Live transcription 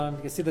You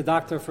can see the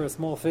doctor for a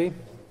small fee.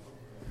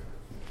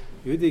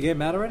 Did you get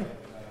mad already?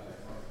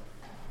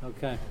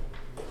 Okay.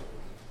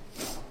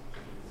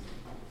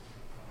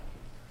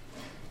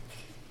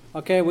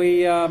 Okay,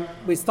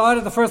 we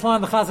started the first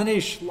line of the Chazon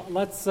Ish.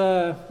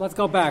 Let's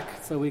go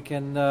back so we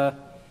can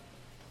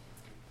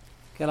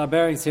get our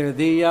bearings here.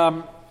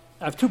 I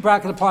have two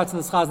bracketed parts in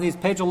this Chazon Ish,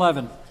 page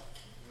 11.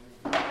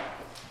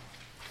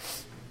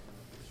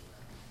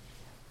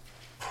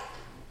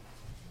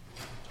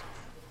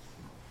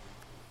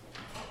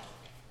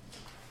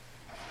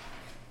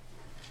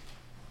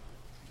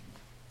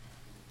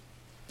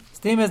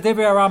 Stemas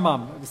Divrei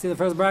Rambam. You see the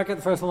first bracket,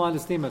 the first line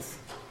is Stemas.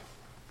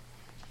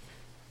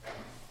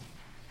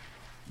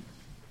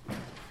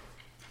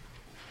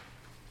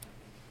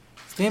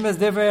 Stemas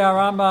Divrei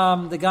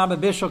Rambam, the Gama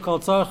Bishul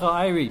called Tzorcha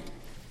Ayri.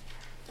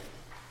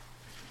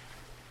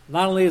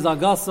 Not only is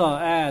Agasa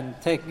and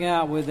taking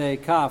out with a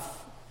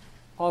kaf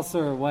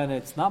also when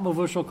it's not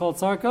Mavushal called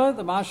Tzorcha,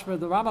 the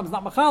Rambam is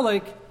not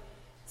Machalik.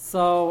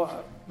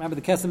 So remember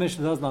the Kesem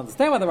Mishnah doesn't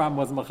understand why the Rambam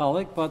wasn't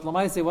Machalik, but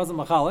Lamaisi wasn't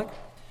Machalik.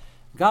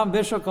 Gam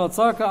Bishul called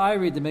Tzorcha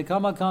Ayri, the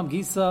Mekama Kam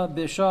Gisa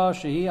Bisha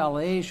Shehi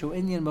Alei Shu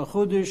Inyan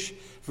Mechudish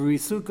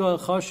V'Risuka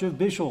Choshev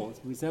Bishul.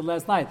 We said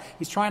last night.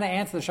 He's trying to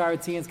answer the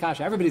Sharatzian's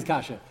kasha. Everybody's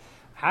kasha.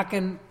 How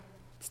can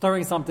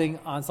stirring something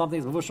on something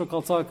that's Mavushal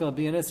called Tzorcha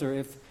be an Isser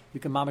if you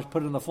can mamish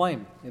put it in the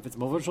flame? If it's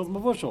Mavushal, it's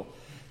Mavushal.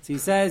 So he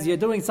says you're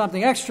doing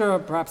something extra,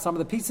 perhaps some of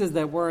the pieces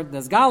that weren't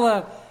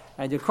Nezgala,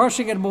 and you're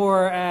crushing it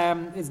more,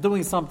 it's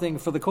doing something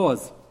for the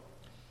cause.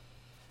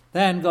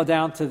 Then go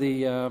down to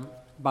the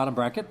bottom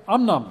bracket.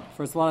 Amnam.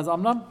 First one is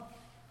Amnam.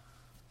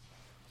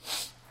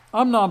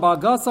 Amnam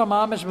ba'agasa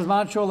mamish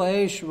b'zman shol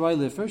ha'esh roy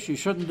lifish. You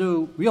shouldn't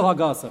do real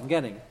hagasa. I'm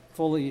getting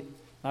fully,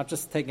 not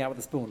just taking out with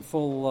a spoon.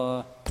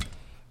 Full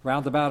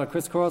roundabout or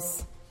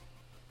crisscross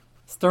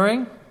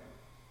stirring.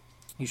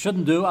 You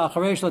shouldn't do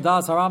acharesh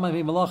ladas harama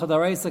v'melacha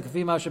dareisa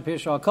k'fi ma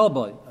shepisha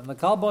al-kolboy. And the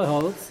kolboy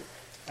holds,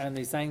 and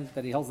he's saying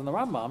that he holds in the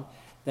Rambam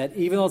that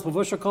even though it's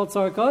mavusha called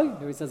tzarkai,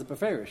 here he says a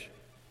preferish.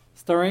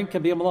 Stirring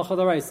can be a melacha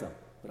dareisa.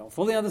 We don't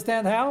fully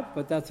understand how,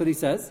 but that's what he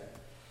says.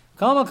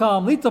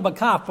 Kamakam lita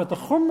bakaf, but the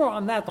chumrah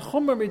on that, the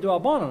chumrah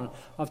midu'abanan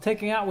of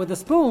taking out with a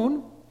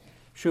spoon,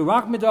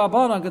 shurak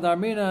midu'abanan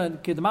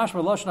gedarmina kidmash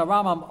meloshna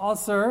Ramam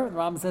aser.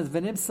 Ramam says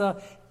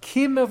venimsa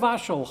kim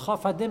mevashol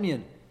chaf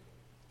hadimyan.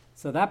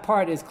 So that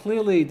part is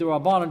clearly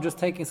du'abanan, just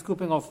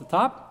scooping off the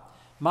top.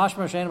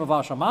 Mashmer shein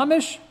mevashol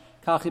mamish.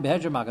 Kachi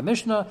behedra maga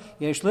mishnah.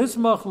 Yesh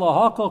lismach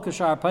lahakol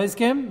kashar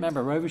paiskim.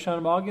 Remember, Rav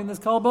Yishanim arguing this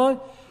kolboy.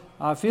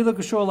 Filu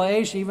kashur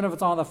la'esh, even if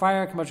it's on the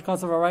fire, k'mach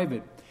kasav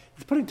ha'rayvid.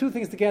 He's putting two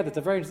things together. It's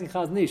a very interesting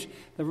Chazon Ish.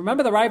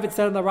 Remember the Ravid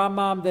said in the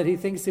Rambam that he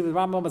thinks the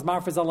Rambam was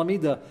marfiz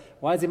alamida.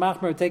 Why is he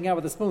machmer taking out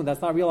with a spoon?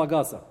 That's not real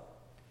agasa.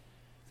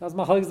 That's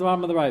machalik the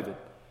Rambam and the Ravid.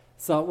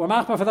 So we're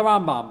machmer for the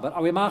Rambam, but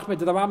are we machmer?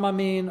 Did the Rambam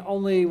mean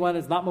only when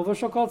it's not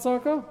mavushal called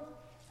tzarka?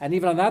 And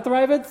even on that the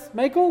Ravid's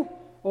mekel?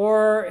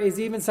 Or is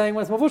he even saying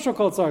when it's mavushal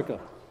called tzarka?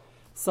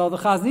 So the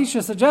Chazon Ish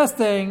is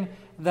suggesting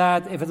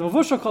that if it's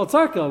mavushal called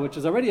tzarka, which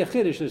is already a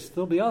chiddush, it should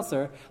still be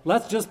aser.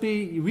 Let's just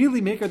be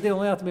really make our deal.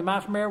 Only have to be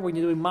machmer when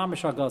you're doing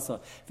mamish agasa.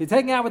 If you're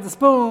taking out with the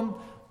spoon,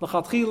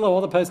 l'chatchila,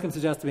 all the poskim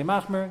suggest to be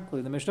machmer,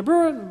 including the Mishnah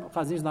Berurah.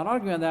 Chazon Ish is not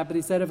arguing on that, but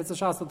he said if it's a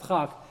shas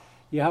l'tchak,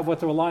 you have what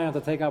to rely on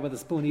to take out with the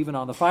spoon, even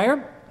on the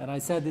fire. And I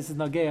said this is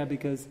nageya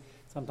because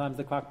sometimes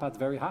the crock pot's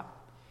very hot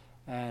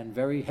and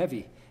very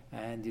heavy,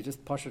 and you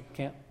just push it,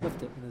 can't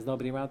lift it, and there's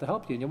nobody around to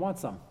help you, and you want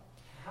some.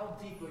 How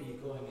deep are you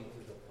going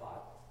into the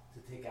pot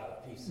to take out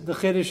a piece of the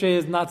chiddush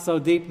is not so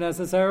deep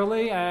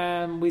necessarily,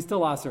 and we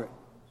still aser it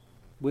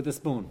with a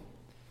spoon.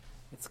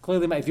 It's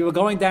clearly, if you were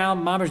going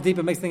down mamish deep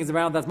and mix things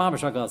around, that's mamish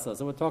agasa.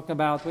 So we're talking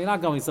about, we're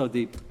not going so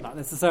deep, not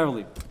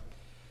necessarily.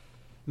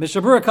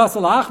 Mishnah Berurah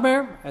kasel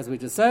achmer, as we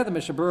just said, the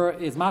Mishnah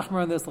Berurah is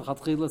machmer in this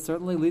l'chatchila,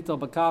 certainly. Lito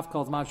bakaf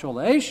calls machol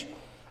eish.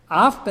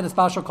 Af ben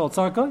espashal called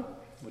tzarkai,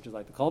 which is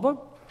like the kolba.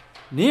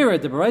 Near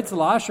it, the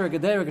bereitzel asher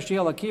gedera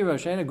gashiel akira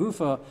sheina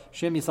gufa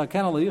shem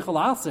yisaken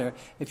alayichal aser.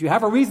 If you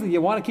have a reason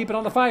you want to keep it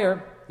on the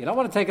fire, you don't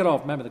want to take it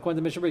off. Remember, according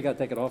to Mishnah Berurah, you got to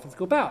take it off and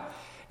scoop out.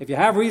 If you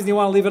have reason you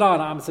want to leave it on,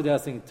 I'm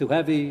suggesting too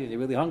heavy, you're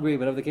really hungry,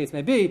 whatever the case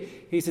may be.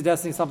 He's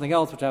suggesting something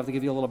else, which I have to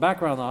give you a little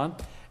background on.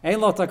 Ein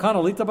lo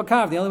takana lita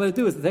bakav. The only way to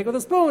do is to take it with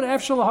a spoon.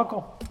 Efshel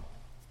lahakol.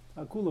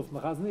 Akuluf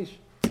Chazon Ish.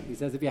 He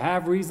says if you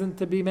have reason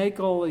to be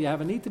makel, you have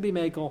a need to be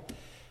makel.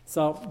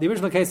 So the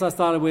original case I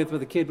started with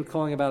the kid was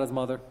calling about his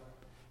mother.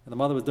 And the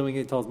mother was doing it,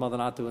 he told his mother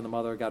not to, and the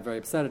mother got very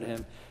upset at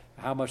him.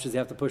 How much does he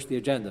have to push the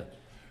agenda?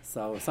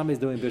 So if somebody's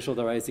doing bishul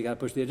d'oraisa, you got to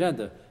push the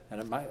agenda.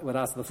 And it would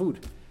ask the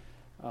food.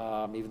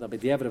 Even though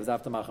the evidence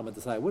after Machamad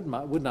decided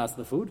wouldn't ask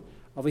the food.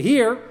 Over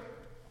here,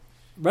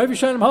 Rav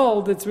Yishanim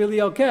hold it's really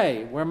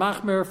okay. We're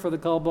machmer for the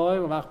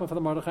kolboy, we're machmer for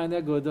the Mordechai and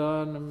the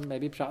Aguda, and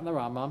maybe Pshat and the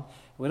Rambam.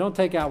 We don't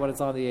take out when it's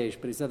on the Eish.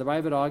 But he said the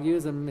Ravid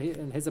argues, and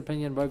in his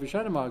opinion, Rav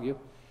Yishanim argue,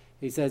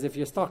 he says if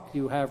you're stuck,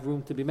 you have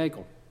room to be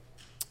makel.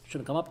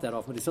 Shouldn't come up that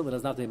often, but he certainly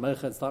doesn't have to be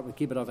meicha and start with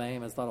keep it of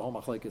aim and start a whole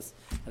machlekes.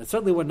 And it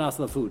certainly wouldn't ask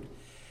the food.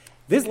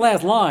 This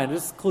last line,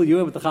 just clue you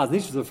in what the Chazon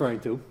Ish is referring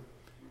to.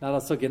 Not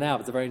I'll suck you now,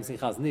 but it's a very interesting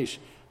Chazon Ish.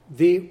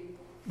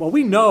 What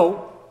we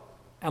know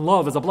And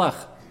love is a blech.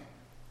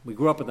 We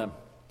grew up with them.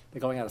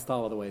 They're going out of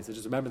style otherwise. So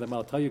just remember them.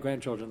 I'll tell your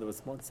grandchildren there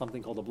was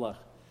something called a blech.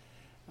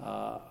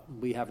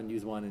 We haven't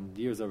used one in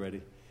years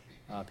already.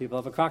 People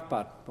have a crock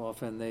pot.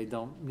 Often they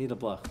don't need a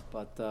blech.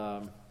 But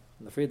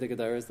in the Friedrich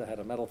Gederis, they had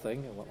a metal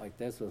thing. It went like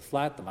this. It was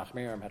flat. The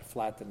Machmirim had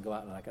flat and go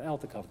out and like an L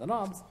to cover the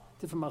knobs.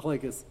 Different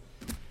machlekes.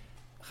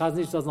 Chazon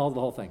Ish doesn't hold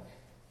the whole thing.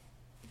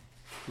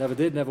 Never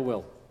did, never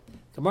will.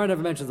 Gemara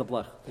never mentions a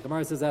blech. The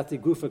Gemara says after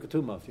gufa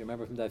ketuma, if you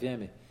remember from Daf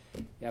Yomi.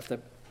 You have to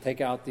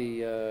take out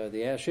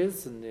the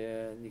ashes, and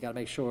you got to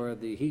make sure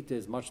the heat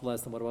is much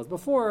less than what it was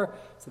before,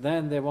 so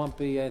then there won't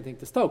be anything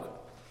to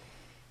stoke.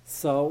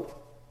 So,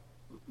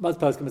 most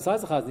poskim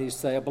besides the Chazon Ish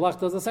say a blech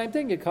does the same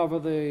thing. You cover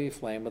the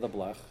flame with a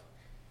blech,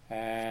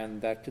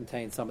 and that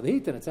contains some of the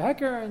heat, and it's a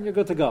hecker, and you're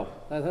good to go.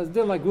 That has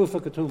been like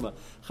gufa ketuma.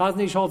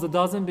 Chazon Ish holds it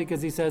doesn't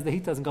because he says the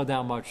heat doesn't go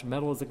down much.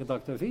 Metal is a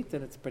conductor of heat,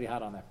 and it's pretty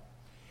hot on there.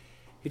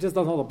 He just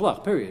doesn't hold a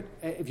blech, period.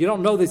 If you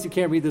don't know this, you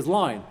can't read this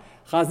line.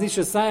 Chazon Ish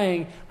is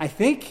saying, I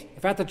think,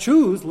 if I had to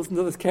choose, listen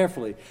to this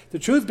carefully, to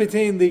choose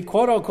between the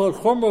quote-unquote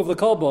chumrah of the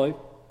kolboy,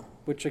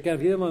 which again,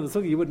 if you didn't learn the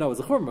sugi, you would know is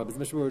a chumrah, because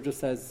Mishnah Berurah just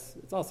says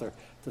it's also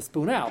to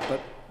spoon out.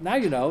 But now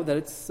you know that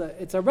it's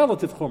a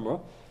relative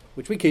chumrah,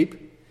 which we keep.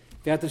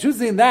 If you have to choose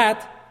between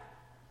that,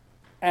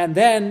 and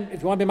then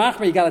if you want to be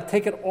machmer, you got to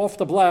take it off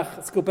the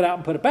blech, scoop it out,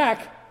 and put it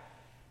back.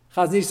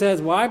 Chazon Ish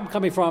says, where I'm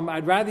coming from,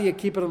 I'd rather you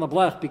keep it on the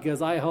blech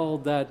because I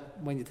hold that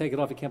when you take it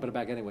off, you can't put it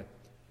back anyway.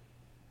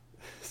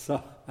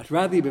 So I'd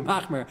rather you be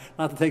machmer,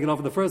 not to take it off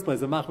in the first place,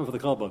 than machmer for the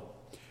kolboy.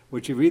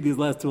 Which you read these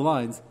last two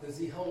lines. Does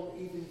he hold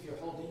even if you're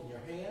holding it in your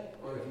hand,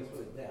 or if you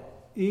put it down?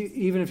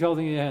 Even if you're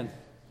holding it in your hand.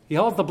 He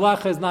holds the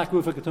blech as not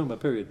gufa ketuma,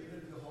 period. Even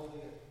if you're holding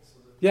it.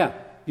 Yeah.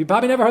 You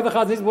probably never heard the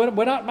Chazon Ish.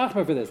 We're not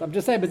machmer for this. I'm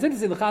just saying, but it's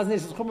interesting, the Chazon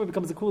Ish's chumrah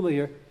becomes a kula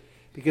here.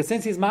 Because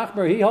since he's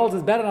machmer, he holds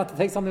it's better not to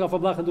take something off a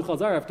blech and do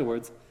chazar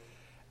afterwards.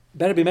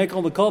 Better be making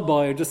on the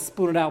kolboy or just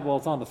spoon it out while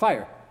it's on the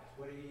fire.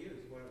 What do you use?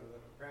 What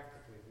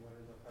practically?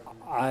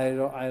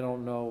 I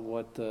don't know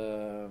what.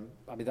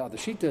 I mean, the other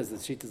shittas. The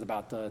shittas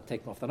about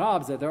taking off the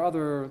knobs. There are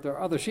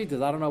other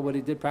shittas. I don't know what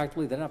he did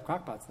practically. They didn't have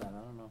crockpots then. I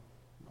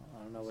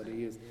don't know what he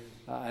used.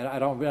 I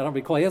don't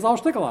recall. He has all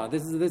shtickle on it.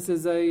 This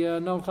is a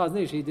known Chazon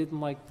Ish. He didn't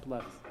like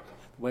blechs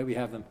the way we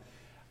have them.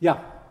 Yeah.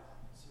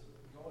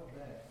 Going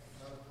back,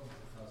 not from the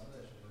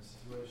Chazon Ish, in a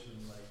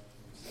situation like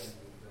you said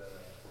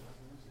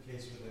with the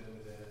case with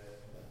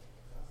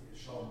the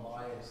Shalom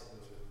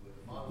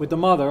Bayis, With the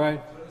mother,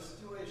 right? But a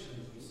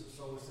situation,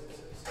 so it's a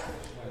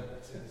situation where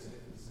it's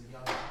a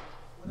young,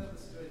 whatever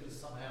the situation is,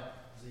 somehow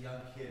there's a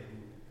young kid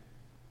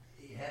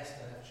who he has to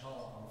have Shalom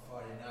on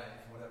Friday night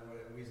for whatever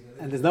reason it is.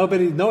 And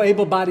there's no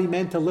able-bodied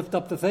men to lift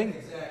up the thing.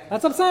 Exactly.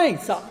 That's what I'm saying.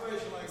 So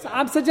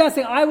I'm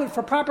suggesting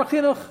for proper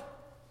chinuch,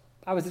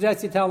 I would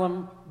suggest you tell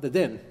him the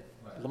din.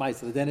 Right.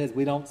 The din is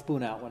we don't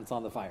spoon out when it's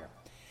on the fire.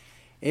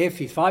 If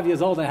he's 5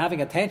 years old and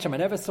having a tantrum, I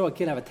never saw a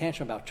kid have a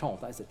tantrum about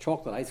chocolate. I said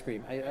chocolate ice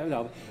cream. I don't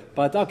know,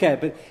 but okay.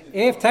 But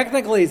if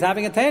technically he's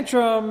having a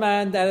tantrum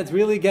and it's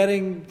really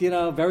getting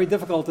very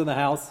difficult in the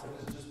house,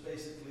 It's just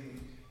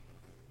basically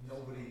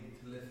nobody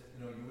to lift.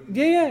 You wouldn't.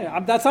 yeah.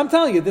 That's what I'm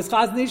telling you. This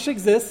Chazon Ish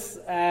exists,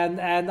 and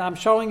I'm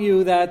showing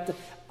you that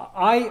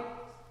I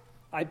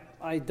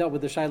dealt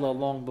with the Shaila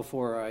long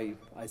before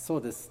I saw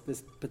this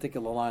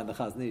particular line in the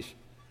Chazon Ish.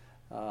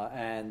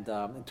 And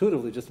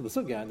intuitively, just from the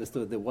sugya, I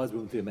understood there was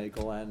room to make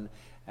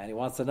and he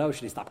wants to know,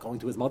 should he stop going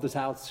to his mother's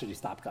house? Should he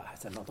stop? I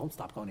said, no, don't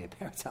stop going to your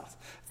parents' house.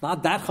 It's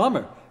not that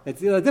chumr. It's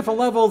different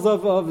levels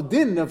of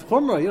din, of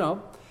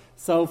chumrah,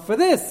 So for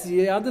this,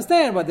 you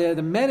understand, but there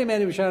are many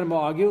Rishonim who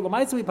argue,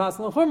 l'maisa we pass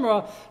on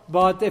chumrah,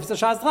 but if it's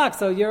a shas chak,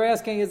 so you're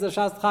asking, is it a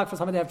shas chak for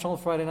somebody to have shalom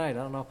Friday night?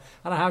 I don't know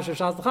how it's a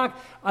shas chak.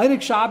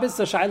 Einik Shabbos,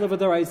 a shayla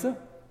v'daraisa.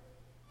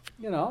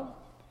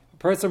 A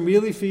person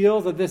really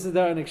feels that this is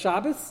their Einik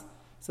Shabbos.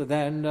 So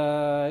then,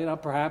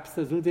 perhaps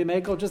there's room to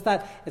make, just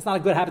that it's not a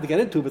good habit to get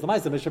into, but the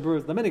Mishnah Berurah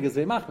is the minig is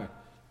machmer.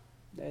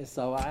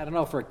 So I don't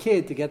know, for a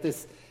kid to get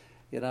this,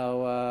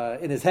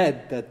 in his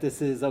head that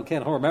this is okay,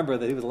 and he'll remember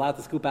that he was allowed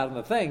to scoop out on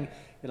the thing.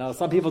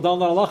 Some people don't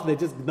learn halacha; they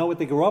just know what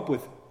they grew up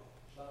with.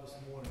 Shabbos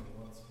morning,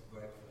 once for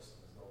breakfast,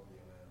 there's nobody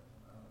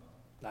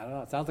around. I don't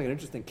know. It sounds like an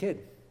interesting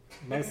kid.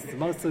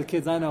 Most of the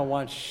kids I know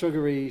want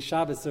sugary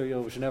Shabbos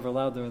cereal, which are never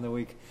allowed during the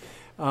week.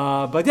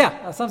 But yeah,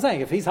 that's what I'm saying.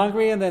 If he's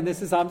hungry and then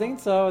this is something,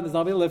 so there's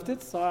nobody to lift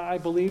it, so I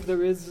believe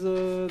there is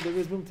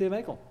room to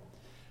make.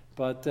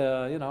 But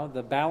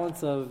the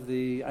balance of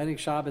the Einik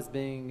Shabbos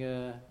being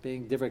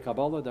divrei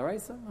Kabbalah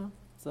daraisa.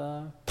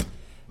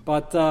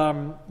 But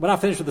we're not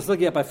finished with the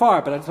sugya yet by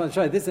far. But I just want to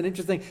show you this is an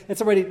interesting.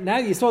 It's already now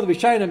you saw the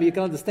Rishonim, you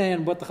can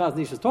understand what the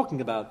Chazon Ish is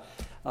talking about,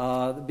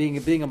 being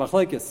a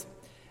machlekes.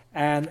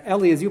 And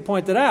Eli, as you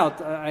pointed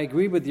out, I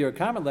agree with your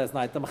comment last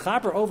night. The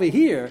Mechaber over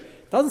here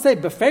doesn't say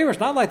beferish,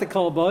 not like the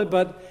kolboy,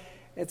 but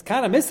it's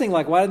kind of missing.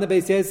 Like, why didn't the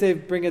Beis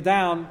Yosef bring it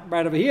down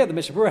right over here? The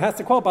Mishnah Berurah has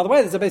to quote. By the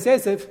way, there's a Beis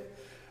Yosef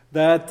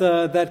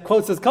that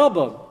quotes as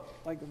kolboy.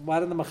 Like, why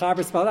didn't the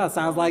Mechaber spell it out?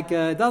 Sounds like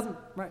it doesn't.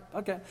 Right?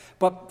 Okay,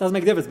 but it doesn't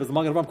make a difference. But the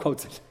Magen Avraham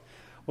quotes it.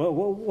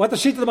 What the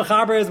sheet of the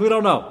Mechaber is, we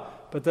don't know.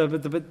 But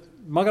Magen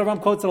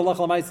Avraham quotes it Allah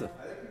l'maisa.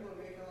 I think people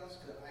make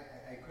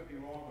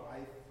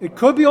It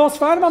could be all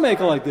Sfardim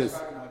Makel like this.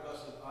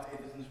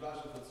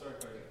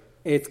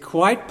 It's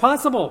quite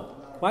possible.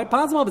 Quite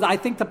possible, but I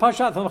think the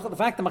Pashat, the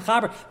fact that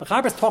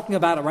Mechaber is talking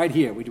about it right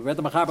here. We read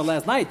the Mechaber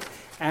last night,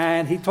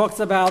 and he talks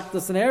about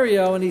the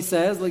scenario, and he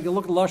says, like, you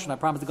look at Lashon, I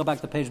promise to go back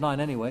to page 9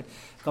 anyway.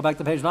 Go back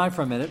to page 9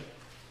 for a minute.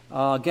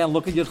 Again,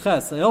 look at Yud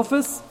Ches.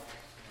 Ilfis,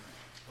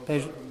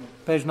 page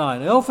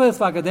 9. Ilfis,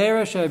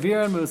 Vagadera,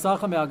 Shaviran,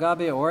 Musacham,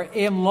 Yagabi, or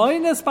Im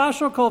Loines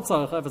Pashor Kol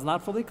Tzarech, if it's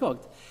not fully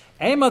cooked.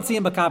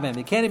 Eimatzim Bakabim.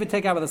 You can't even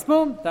take out with a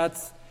spoon.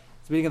 That's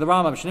speaking of the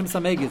Rambam. Shnim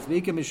Samegis,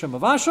 Vikim Mishum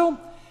Avashul.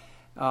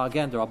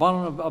 Again, the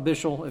Rabbanon of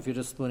Bishul, if you're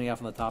just spooning out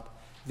from the top.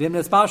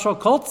 Vimnes Pashor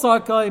Kol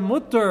Tzarkai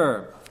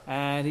Mutter.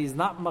 And he's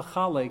not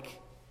machalik,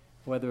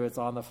 whether it's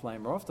on the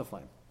flame or off the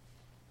flame.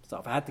 So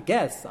if I had to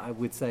guess, I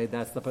would say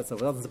that's the place. So it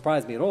doesn't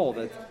surprise me at all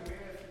that. If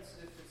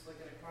it's like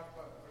in a crock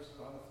pot versus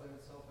on the flame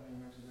itself, and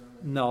you mentioned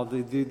earlier. No,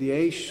 the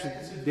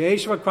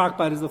eish of a crock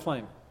pot is the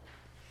flame.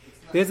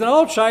 There's an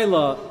old shaila. There's a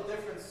little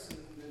difference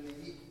in the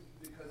heat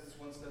because it's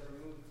one step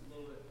removed a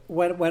little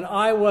bit. When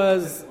I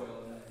was,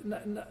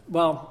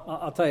 well,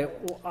 I'll tell you,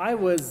 I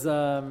was.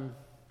 I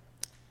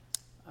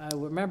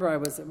remember I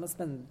was. It must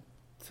have been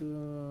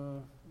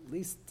at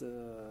least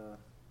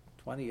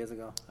 20 years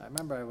ago. I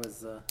remember I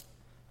was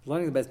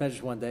learning the Beis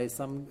Medrash one day.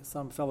 Some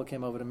fellow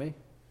came over to me.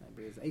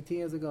 Maybe it was 18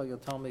 years ago. You'll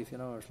tell me if you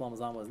know. Shlomo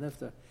Zalman was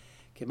nifter.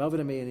 Came over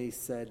to me and he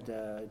said,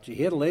 "Did you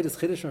hear the latest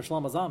chiddush from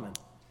Shlomo Zalman?"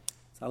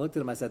 So I looked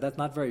at him. I said, "That's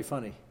not very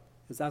funny."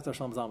 It's after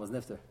Shlomo Zalman was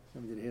nifter.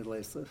 Did you hear the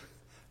latest?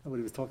 What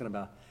he was talking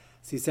about.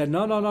 So he said,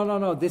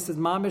 No. This is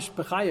mamish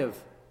b'chayev.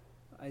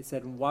 I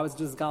said, "Why was it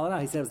just Galana?"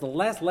 He said, "It was the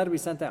last letter he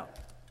sent out."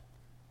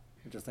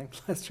 Interesting.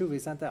 Last truth he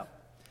sent out.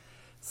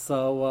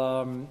 So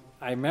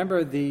I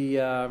remember we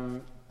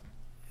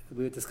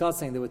were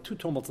discussing, there were two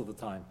tumults at the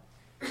time.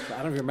 So I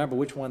don't even remember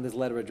which one this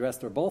letter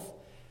addressed, or both.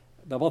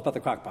 They're both about the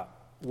crock pot.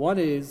 One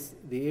is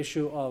the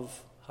issue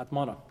of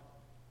hatmana.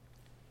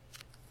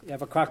 You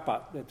have a crock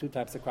pot. There are two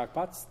types of crock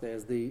pots.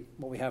 There's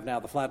what we have now,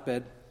 the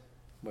flatbed,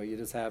 where you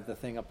just have the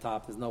thing up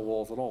top. There's no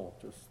walls at all,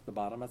 just the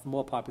bottom. That's the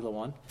more popular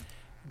one.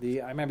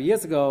 I remember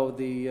years ago,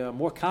 the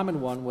more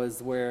common one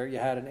was where you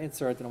had an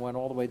insert and it went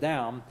all the way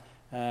down,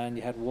 and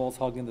you had walls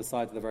hugging the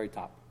sides at the very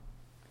top.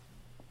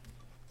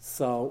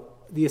 So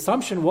the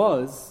assumption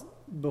was,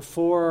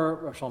 before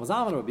Rav Shlomo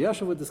Zalman or Rabbi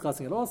Yosef were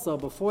discussing it also,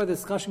 before the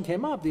discussion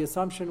came up, the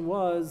assumption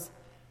was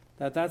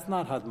that that's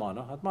not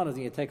hadmana. Hadmana is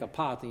when you take a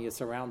pot and you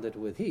surround it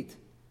with heat.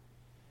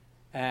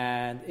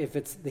 And if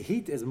the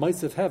heat is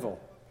moisef hevel,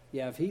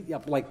 you have heat,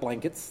 like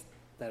blankets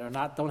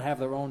that don't have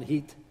their own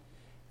heat,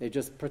 they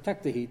just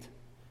protect the heat.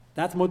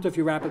 That's mutter if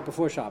you wrap it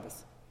before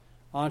Shabbos.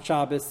 On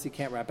Shabbos, you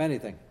can't wrap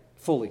anything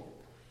fully.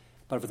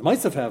 But if it's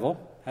moisef hevel,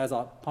 has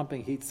a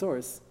pumping heat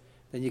source,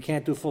 then you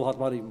can't do full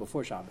hadmana even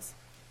before Shabbos.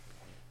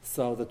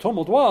 So the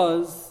tumult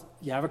was,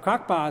 you have a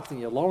crock pot and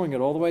you're lowering it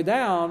all the way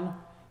down,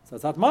 so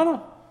it's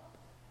hadmana.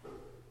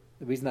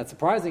 The reason that's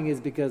surprising is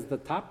because the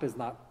top is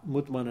not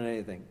mutman in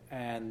anything.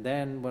 And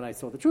then when I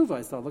saw the tshuva,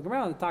 I started looking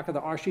around. The talk of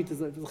the arshit is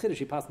the chiddush,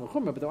 he passed no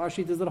chumrah, but the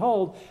arshit is that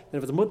hold that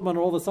if it's a mutman on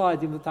all the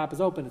sides, even if the top is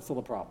open, it's still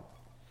a problem.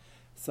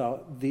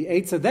 So the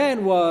eitzah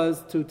then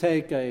was to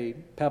take a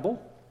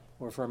pebble,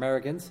 or for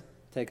Americans,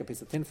 take a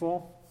piece of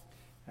tinfoil,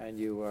 and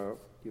you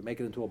make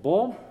it into a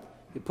ball.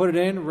 You put it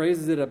in,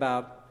 raises it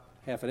about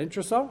half an inch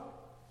or so,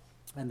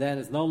 and then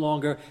it's no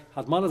longer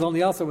hadmana is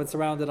only also when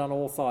surrounded on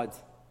all sides.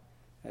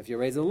 If you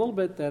raise it a little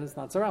bit, then it's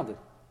not surrounded.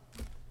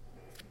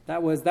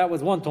 That was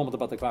one tumult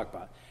about the crock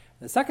pot.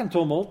 The second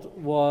tumult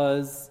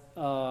was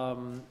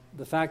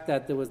the fact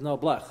that there was no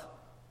blech.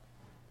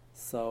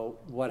 So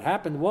what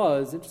happened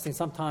was, interesting,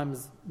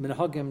 sometimes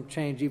minhagim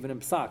change even in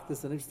psak. This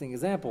is an interesting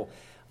example.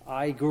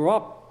 I grew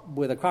up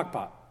with a crock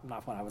pot.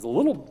 Not when I was a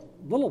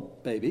little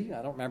baby.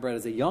 I don't remember it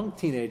as a young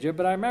teenager,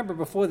 but I remember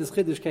before this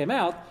chiddush came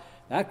out,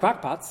 I had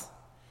crock pots,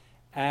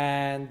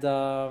 and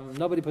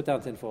nobody put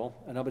down tinfoil,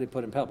 and nobody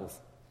put in pebbles.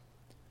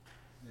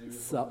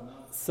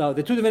 So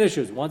the two different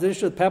issues. One's an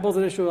issue of pebbles,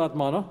 an issue of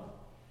atmana,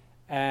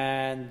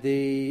 and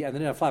they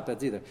didn't have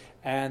flatbeds either.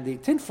 And the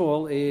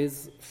tinfoil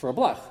is for a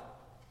blech.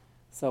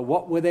 So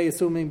what were they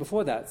assuming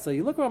before that? So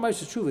you look at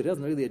Ramosha's tshuva, it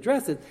doesn't really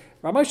address it.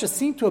 Ramosha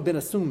seemed to have been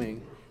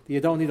assuming that you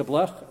don't need a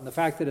blech, and the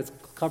fact that it's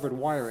covered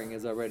wiring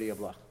is already a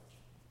blech.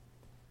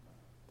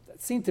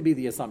 That seemed to be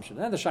the assumption.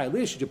 And the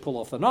shaila, should you pull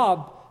off the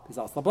knob? Because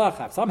that's the blech,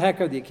 have some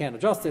hecker that you can't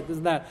adjust it,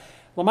 isn't that?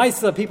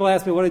 Lamaisa, people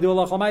ask me, what do I do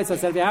with Lamaisa? I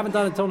said, if you haven't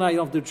done it until now, you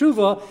don't have to do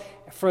tshuva.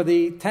 For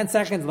the 10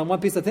 seconds and then one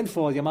piece of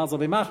tinfoil, you might as well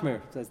be machmir.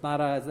 So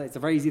it's a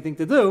very easy thing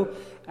to do.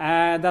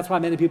 And that's why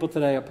many people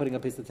today are putting a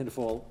piece of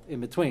tinfoil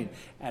in between.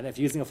 And if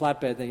you're using a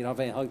flatbed, then you don't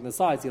have any hugging the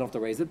sides, you don't have to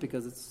raise it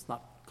because it's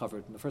not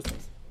covered in the first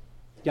place.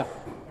 Yeah? I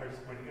was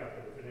just pointing out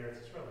that in Eretz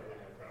Yisrael they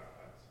didn't have crock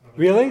pots.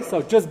 Really?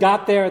 So just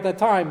got there at that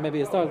time, maybe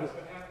it started. That's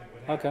what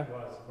happened. What happened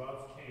was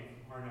Rav came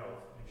from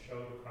Harnov and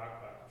showed the crock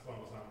pot to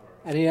Shlomo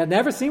Zalman. And he had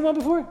never seen one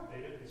before?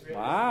 They did. Israelis,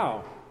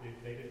 Wow.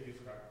 They didn't use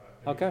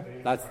crock pot.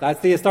 Okay, that's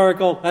the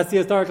historical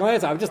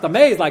answer. I'm just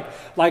amazed. Like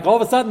all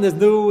of a sudden, this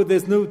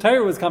new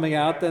Torah was coming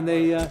out, and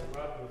they There was a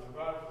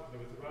Rav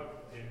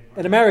in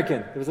an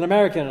American. There was an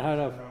American. I don't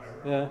know. I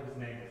don't know Yeah. what his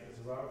name is.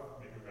 There's a Rav,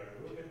 maybe Rabbi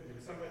Reuben, there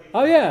was somebody.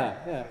 Oh,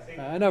 yeah. I think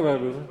I know Rabbi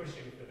he was Reuben.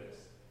 pushing for this.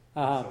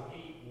 Uh-huh. So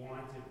he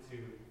wanted to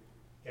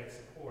get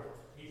support.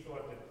 He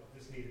thought that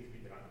this needed to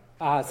be done.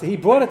 So he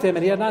brought it to him,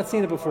 and he had not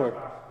seen it before.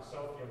 The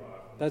Sophia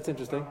Rav, That's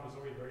interesting. was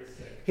already very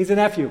sick. He's a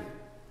nephew.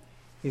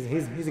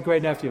 He's a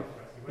great nephew.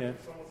 He Yeah.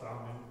 went to Shlomo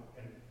Zalman,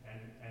 and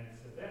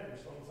so then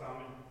Shlomo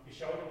Zalman, he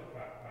showed him the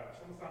crackpot.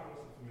 Shlomo Zalman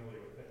wasn't familiar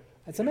with it.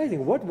 It's amazing.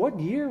 What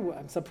year?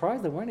 I'm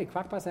surprised there weren't any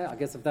crackpots. I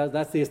guess if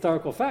that's the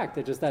historical fact.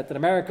 It's just that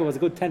America was a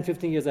good 10,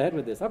 15 years ahead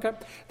with this. Okay.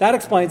 That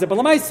explains it. But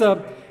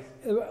Lamaisa,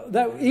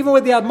 that even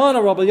with the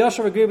Admona, Rabbi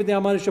Yashav agreed with the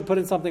Admona should put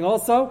in something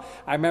also.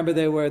 I remember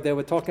they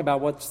were talking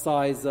about what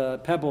size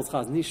pebbles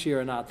has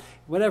nishir or not.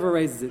 Whatever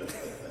raises it.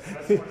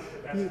 That's one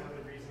of the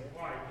reasons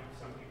why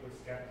some people are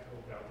skeptical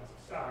about this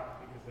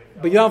stock, because they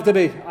felt But you don't have to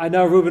be. I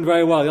know Reuben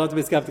very well. You don't have to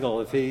be skeptical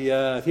if he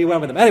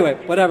went with them. Anyway,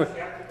 whatever.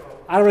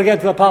 I don't want to get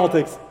into the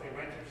politics. they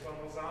went to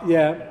Shlomo Zalman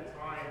Yeah. at the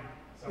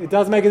time. It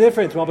does make a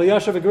difference. Rabbi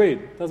Yashav agreed.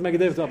 It does make a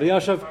difference. Rabbi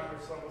Yashav,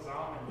 Shlomo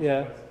Zalman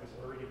Yeah. was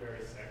already very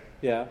sick.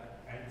 yeah.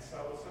 And so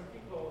some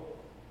people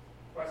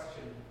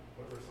question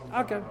what Shlomo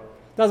Okay. Zalman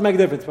wrote. Does make a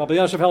difference. Rabbi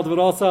Yashav held of it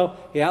also.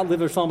 He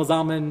outlived Shlomo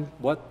Zalman,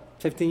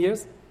 15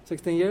 years?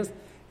 16 years?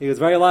 He was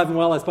very alive and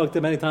well. I spoke to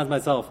him many times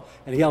myself,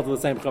 and he held to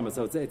the same chumrah.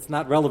 So it's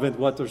not relevant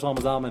what Shlomo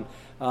Zalman,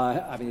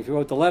 if he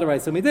wrote the letter, I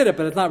assume he did it,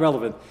 but it's not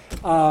relevant.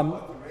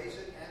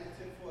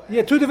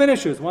 Yeah, two different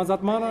issues. One's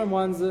Atmana and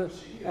one's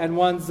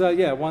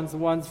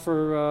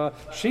for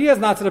Shia is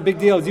not such a big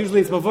deal.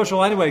 Usually it's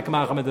Mavushal anyway,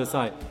 Kamacham in this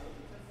side.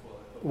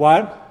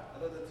 What? I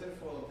thought the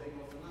tinfoil and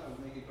taking off the knife was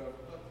making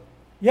perfect cut.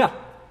 Yeah.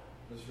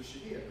 That's for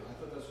Shia. I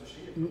thought that's for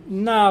Shia.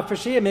 No, for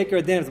Shia maker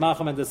a din is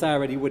Macham and Desai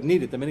already. You wouldn't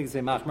need it. The minute you say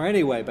Machmer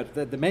anyway, but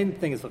the main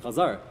thing is for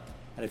Chazar.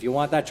 And if you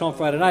want that Shom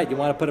Friday night, you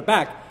want to put it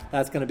back,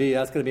 that's going to be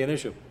an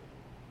issue.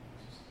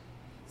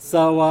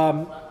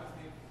 So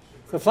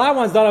flat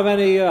ones don't have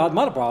any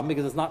Hadmana problem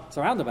because it's not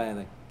surrounded by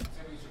anything.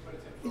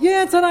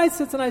 Yeah, it's a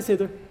nice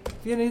either.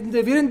 If you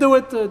didn't do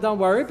it, don't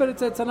worry.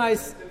 But it's a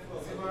nice.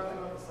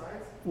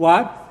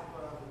 What?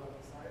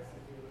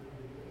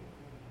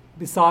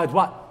 Besides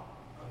what?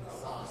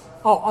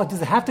 Oh,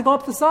 does it have to go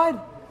up the side?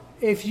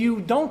 If you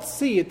don't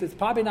see it, it's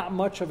probably not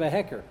much of a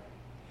hecker.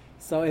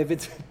 So if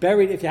it's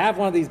buried, if you have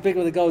one of these big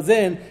ones that goes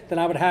in, then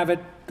I would have it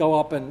go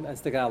up and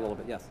stick out a little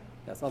bit. Yes.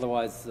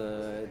 Otherwise,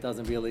 it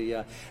doesn't really.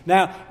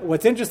 Now,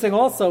 what's interesting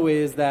also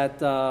is that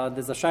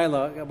there's a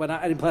shaila. When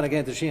I didn't plan to get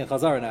into Shia and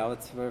Chazar now.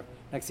 It's for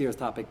next year's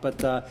topic. But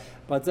the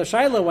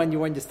shaila when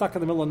you're stuck in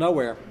the middle of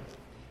nowhere,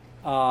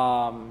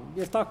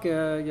 you're stuck.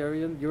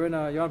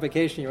 You're on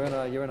vacation. You're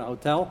in a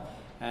hotel,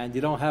 and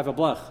you don't have a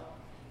blech.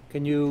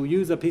 Can you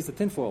use a piece of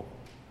tinfoil?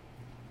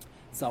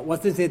 So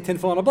what's this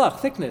tinfoil on a blech?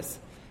 Thickness.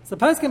 So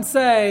the can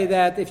say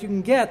that if you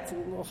can get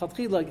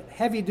like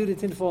heavy-duty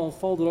tinfoil and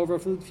fold it over a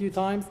few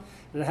times,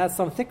 and it has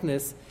some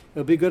thickness, it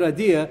would be a good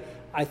idea.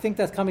 I think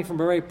that's coming from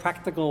a very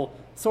practical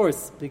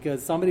source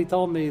because somebody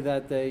told me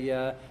that they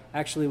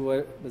actually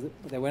went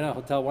in a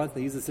hotel once,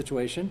 they used the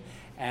situation,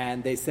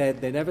 and they said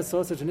they never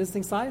saw such an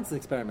interesting science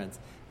experiment.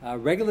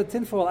 Regular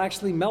tinfoil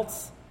actually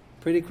melts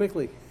pretty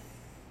quickly.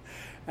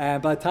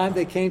 And by the time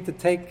they came to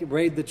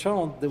raid the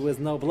chon, there was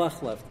no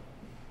blech left.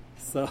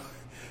 So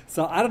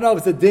I don't know if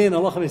it's a din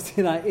Allah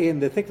in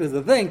the thickness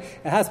of the thing.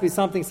 It has to be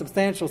something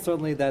substantial,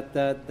 certainly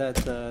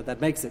that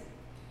makes it.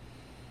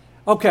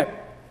 Okay.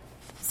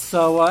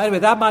 So anyway,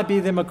 that might be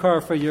the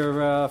makar for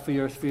your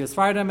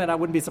Sfardim, and I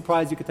wouldn't be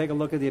surprised. You could take a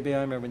look at the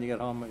Abiyam when you get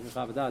home. I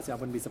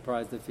wouldn't be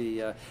surprised if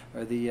he or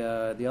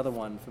the other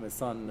one from his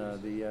son. I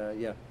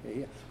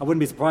wouldn't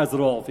be surprised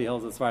at all if he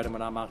holds the Sfardim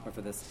when I'm machmer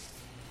for this.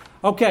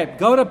 Okay,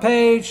 go to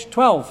page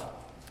 12.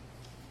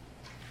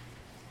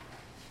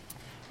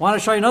 I want to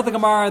show you another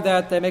Gemara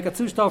that they make a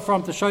tzushto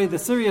from to show you the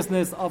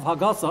seriousness of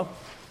Hagasa.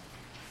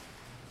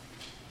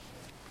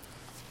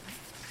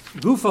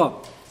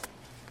 Gufa.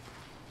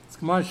 It's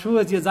Gemara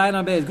Shuas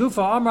Yazayin Beis.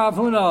 Gufa Amar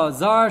Avhuna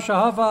Zar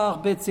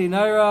Shahavach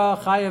Bitzinera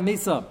Chayav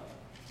Misa.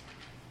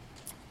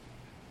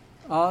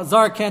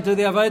 Zar can't do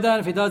the Avodah,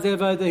 and if he does the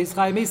Avodah, he's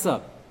Chayav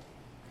Misa.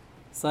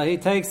 So he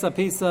takes a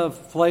piece of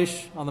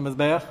flesh on the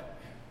Mizbeach,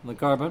 on the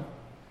carbon,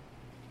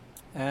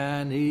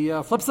 and he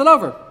flips it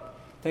over.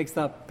 Takes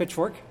the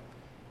pitchfork,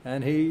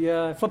 and he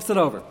flips it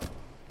over.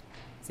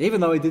 So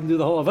even though he didn't do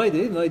the whole Avodah,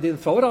 even though he didn't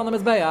throw it on the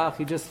Mizbeach,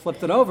 he just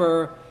flipped it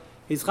over,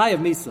 he's Chayav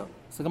Misa.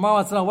 So Gemara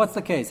wants to know, what's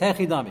the case?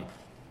 Hechidami.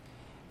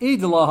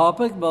 If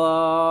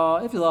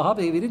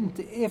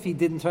he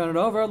didn't turn it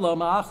over, lo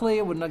ma'achli,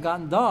 it wouldn't have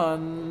gotten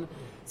done.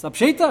 So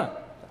pshita,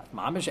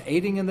 mamish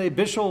aiding in the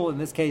bishul, in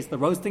this case, the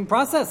roasting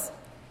process.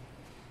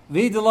 And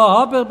if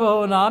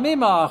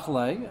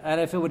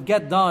it would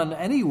get done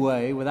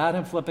anyway, without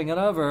him flipping it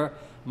over,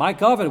 my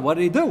covet, what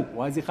did he do?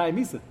 Why is he Chayav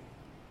Misa?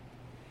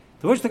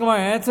 To which the Gemara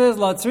answers,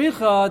 La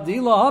tzricha di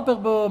lo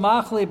hapich bo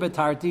machli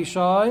betarti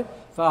shoy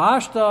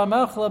v'hashta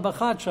mechla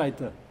b'chad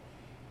shaita.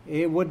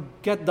 It would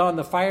get done,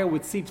 the fire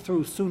would seep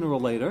through sooner or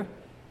later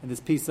in this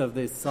piece of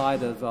this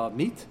side of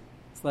meat,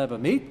 slab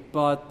of meat,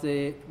 but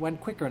it went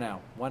quicker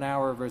now. 1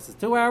 hour versus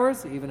 2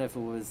 hours, even if it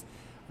was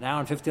an hour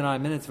and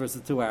 59 minutes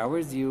versus 2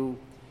 hours, you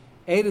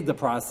aided the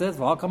process.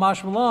 The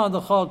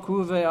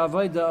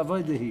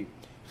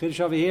Chiddush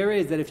over here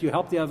is that if you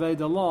help the Aved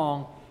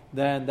along,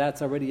 then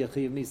that's already a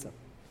Chiyav Misa.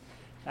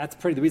 That's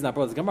the reason I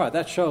brought this Gemara.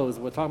 That shows,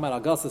 we're talking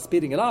about Agasa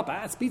speeding it up.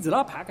 It speeds it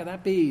up. How can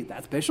that be?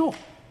 That's Bishul.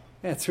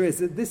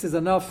 This is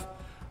enough,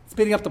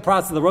 speeding up the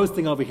process of the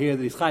roasting over here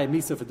that he's Chayav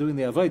Misa for doing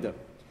the Aveda.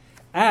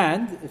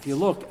 And if you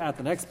look at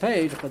the next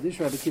page, Chadish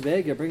Rabbi Kiva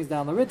Eger brings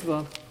down the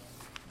Ritva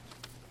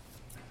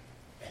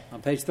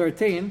on page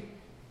 13.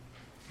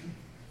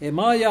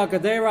 Imaya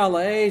Gadera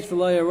La'esh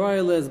V'lo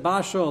Yeroyles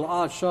Bashol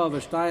Ad Shav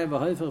V'shtayim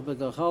V'hoifich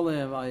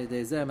B'Gacholim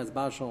Ayidezem Es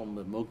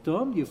Bashol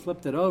Muktum. You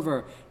flipped it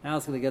over. Now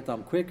it's going to get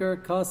them quicker.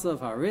 Kasav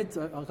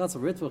Ritva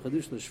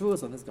Chadush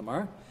L'Shvus on this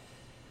Gemara.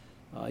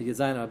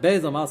 Yezayin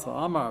Abezel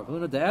Masal Amar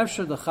Avuna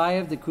De'efsher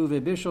Dechayev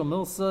Dekuve Bishol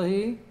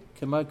Milsahi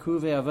Kema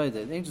Kuve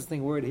Aveda. The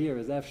interesting word here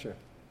is Efsher.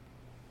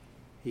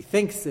 He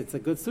thinks it's a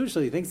good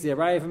sushal. He thinks the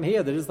Araya from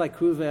here, that just like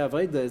Kuve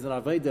Aveda is an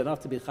Aveda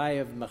enough to be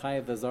Chayev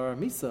Mechayev the Zara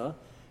Misa.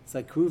 It's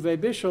like Kuve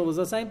Bishul is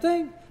the same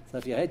thing. So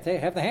if you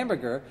have the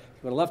hamburger, you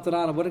would have left it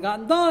on, it would have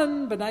gotten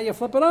done, but now you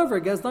flip it over,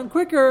 it gets done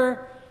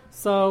quicker.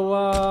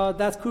 So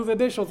that's Kuve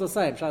Bishul, it's the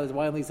same. Shai is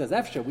why he says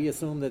Efsher. We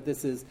assume that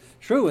this is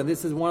true, and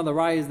this is one of the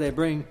rayas they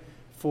bring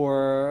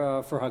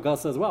for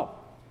Hagasa as well.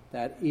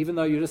 That even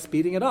though you're just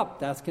speeding it up,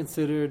 that's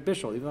considered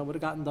Bishul, even though it would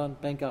have gotten done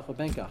Benkach or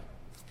Benkach.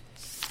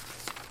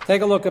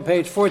 Take a look at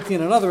page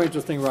 14, another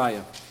interesting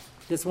raya.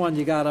 This one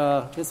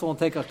this will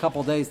take a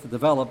couple days to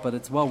develop, but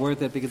it's well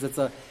worth it because it's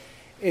a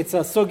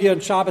sugya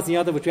and Shabbos and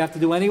Yadav, which you have to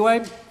do anyway.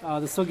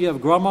 The sugya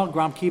of Grama,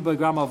 Gram Kiba,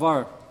 Gram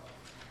Avar.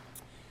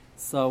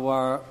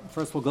 So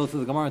first we'll go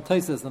through the Gemara and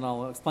Taisis, and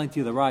I'll explain to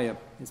you the raya.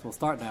 This will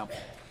start now.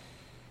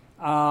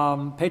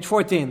 Page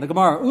 14, the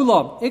Gemara.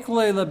 Ula,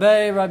 Ikle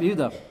Lebe Rabbi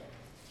Yehuda.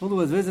 Ula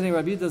was visiting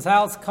Rabbi Yehuda's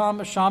house. Kam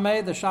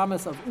Shameh, the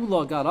Shamus of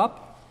Ula got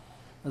up.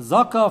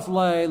 Zakaf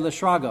Le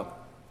Leshraga.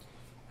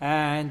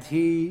 And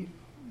the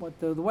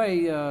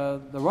way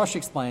the Rosh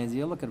explains,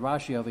 you look at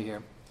Rashi over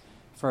here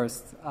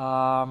first.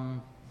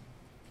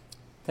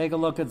 Take a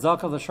look at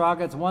Zakal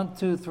L'Shraga. It's 1,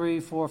 2, 3,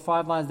 4,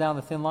 5 lines down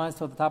the thin lines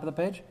toward the top of the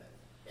page.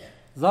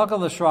 Zakal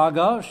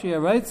L'Shraga, she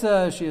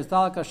is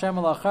Talak Hashem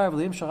L'Achar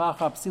V'lim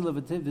Sharacha Psila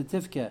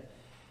V'Tivke.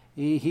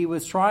 He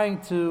was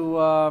trying to,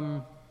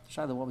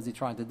 what was he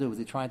trying to do? Was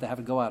he trying to have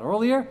it go out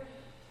earlier?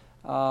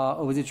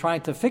 Or was he trying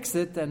to fix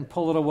it and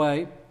pull it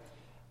away?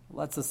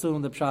 Let's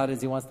assume the pshat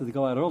is he wants to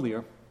go out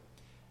earlier.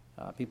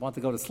 People want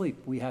to go to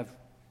sleep. We have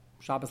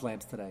Shabbos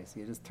lamps today, so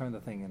you just turn the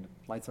thing and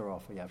lights are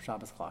off, or you have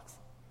Shabbos clocks.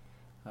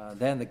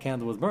 Then the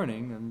candle was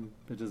burning, and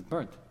it just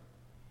burnt.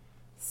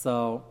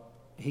 So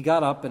he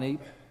got up and he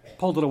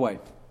pulled it away.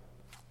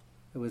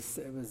 It was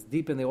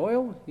deep in the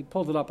oil. He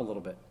pulled it up a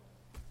little bit.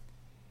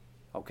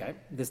 Okay,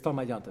 this is talking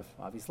about Yontif,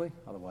 obviously.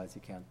 Otherwise,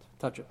 you can't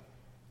touch it.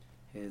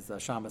 His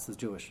shamus is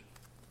Jewish.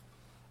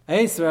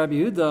 So Rabbi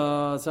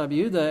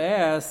Yehuda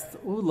asked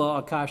Ula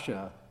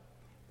Akasha.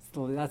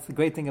 That's the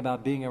great thing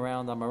about being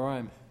around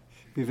Amoraim.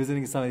 Be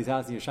visiting somebody's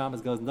house and your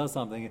shamus goes and does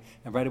something,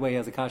 and right away he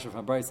has a kasha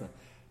from Brisa.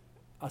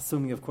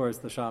 Assuming, of course,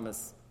 the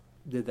shamus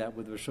did that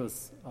with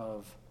Rishus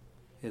of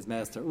his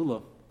master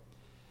Ula,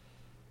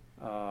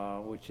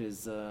 which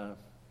is,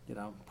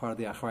 part of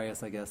the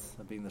achrayas, I guess,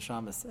 of being the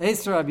shamus.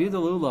 Eisra Rabbi Yehuda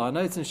Ula,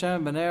 Anoitzin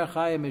Shem B'ner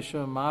Chayim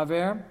Mishum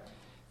Maver.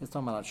 It's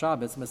talking about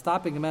Shabbos.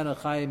 Mestaping Mena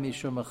Chayim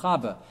Mishum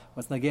Mechaber.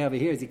 What's nageh over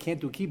here is you can't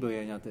do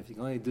kibuy on Yontif. You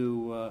can only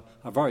do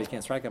avar. You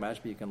can't strike a match,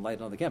 but you can light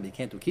another camp. You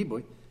can't do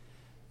kibuy.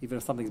 Even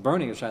if something's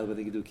burning a shayla,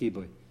 whether you can do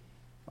kibuy.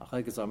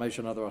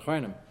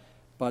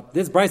 But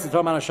this Bryce is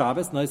talking about a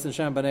Shabbos. Noisin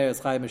Shem B'ner is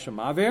Chayim Mishum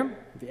Maver.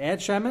 If you add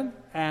shemen,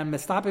 and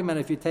Mestaping Mena,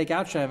 if you take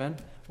out shemen,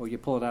 or you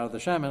pull it out of the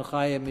shemen,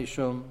 Chayim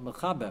Mishum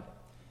Mechaber.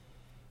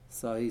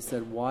 So he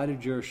said, why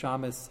did your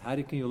shamas,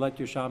 can you let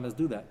your shamas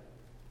do that?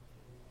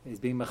 He's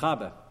being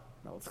mechaber.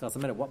 Now let's discuss a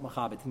minute what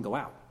mechaber didn't go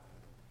out.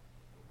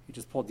 He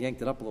just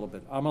yanked it up a little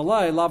bit.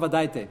 Amalai lava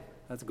daite.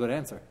 That's a good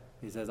answer.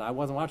 He says, I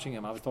wasn't watching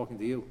him, I was talking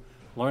to you,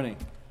 learning.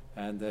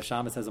 And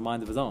shamas has a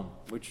mind of his own,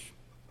 which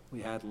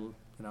we had,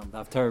 the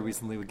Haftarah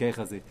recently with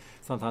Gechazi.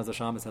 Sometimes the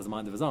shamas has a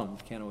mind of his own.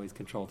 You can't always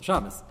control the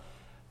shamas.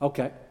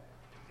 Okay.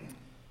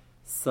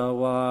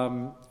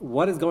 So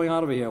what is going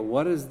on over here?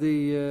 What is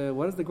the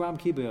Gram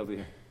Kibbeh over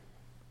here?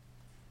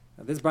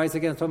 This Bryce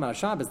again is talking about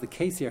Shabbos. The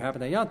case here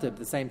happened at Yontif.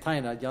 The same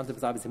time, Yontif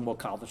is obviously more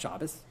called than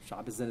Shabbos.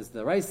 Shabbos is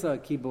the Reisa,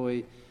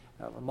 Kiboy,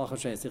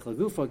 Malchashay, Sichla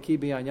Gufa,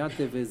 Kibi on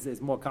Yontif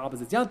is more called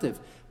as it's Yontif.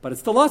 But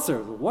it's still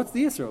Usser. What's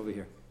the Isser over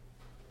here?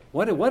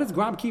 What is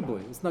Gram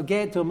Kiboy? It's not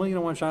get to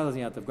 1,000,001 Shilas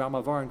Yontif. Gram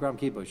Avar and Gram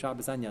Kiboy,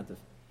 Shabbos and Yontif.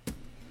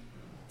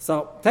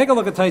 So take a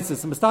look at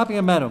Taisis. Mestaping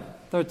and Menu.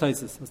 Third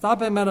Taisis.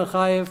 Mestaping and Menu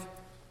Chayev,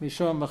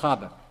 Mishum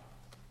Mechaber.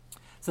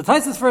 So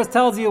Taisis first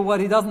tells you what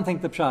he doesn't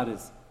think the pshat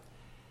is.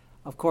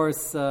 Of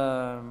course,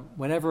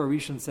 whenever a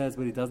Rishon says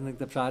what he doesn't think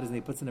the pshat is and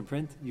he puts it in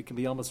print, you can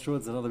be almost sure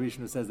there's another Rishon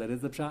who says that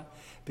is the pshat.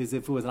 Because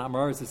if it was an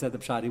Amoraris who said the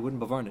pshat, he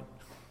wouldn't bavarn it.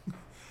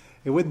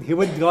 He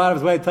wouldn't go out of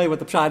his way to tell you what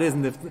the pshat is,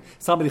 and if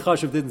somebody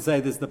chashuv didn't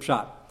say this is the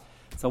pshat.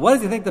 So what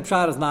does he think the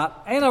pshat is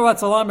not?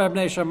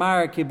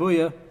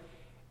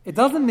 It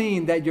doesn't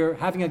mean that you're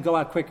having it go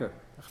out quicker.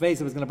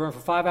 Chveis, it was going to burn for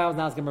 5 hours,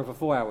 now it's going to burn for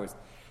 4 hours.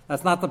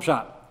 That's not the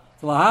pshat.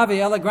 So lahavi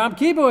ela gram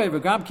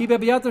kiboy, gram kiboy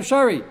b'yatav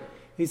shari.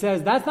 He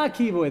says, that's not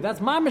kiboy, that's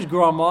mamish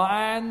grama,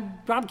 and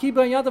gram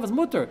kiboy and yatav is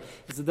mutter.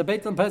 It's a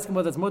debate on Pesachim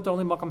whether it's mutter,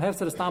 only makam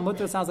hefzer is tam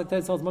mutter, sounds like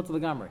Tes is mutter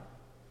l'gamri.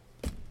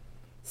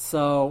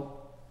 So,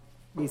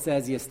 he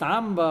says,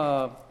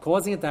 Yistam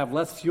causing it to have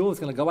less fuel, it's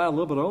going to go out a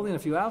little bit early in a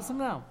few hours from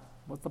now.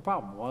 What's the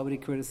problem? Why would he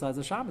criticize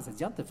the Shabbos?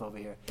 It's Yantif over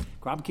here.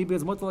 Gram kibuy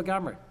is mutter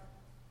l'gamri.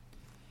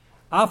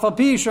 Alpha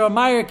Pish or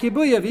Meyer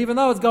kibuyev, even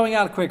though it's going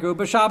out quicker,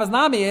 but Shabbos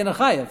nami in a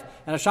chayev.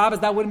 And a Shabbos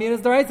that wouldn't mean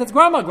it's the right, it's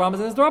grama. Grama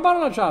is the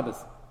rabbanon on Shabbos.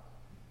 So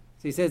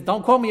he says,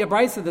 don't call me a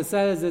brisa that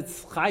says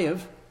it's chayev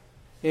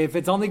if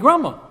it's only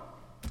grama.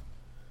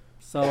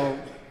 So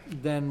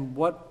then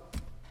what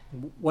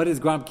is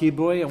gram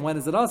kibuy and when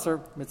is it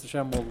usher? Mr.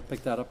 Shem will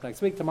pick that up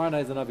next week. Tomorrow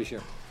night is an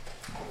Avishir.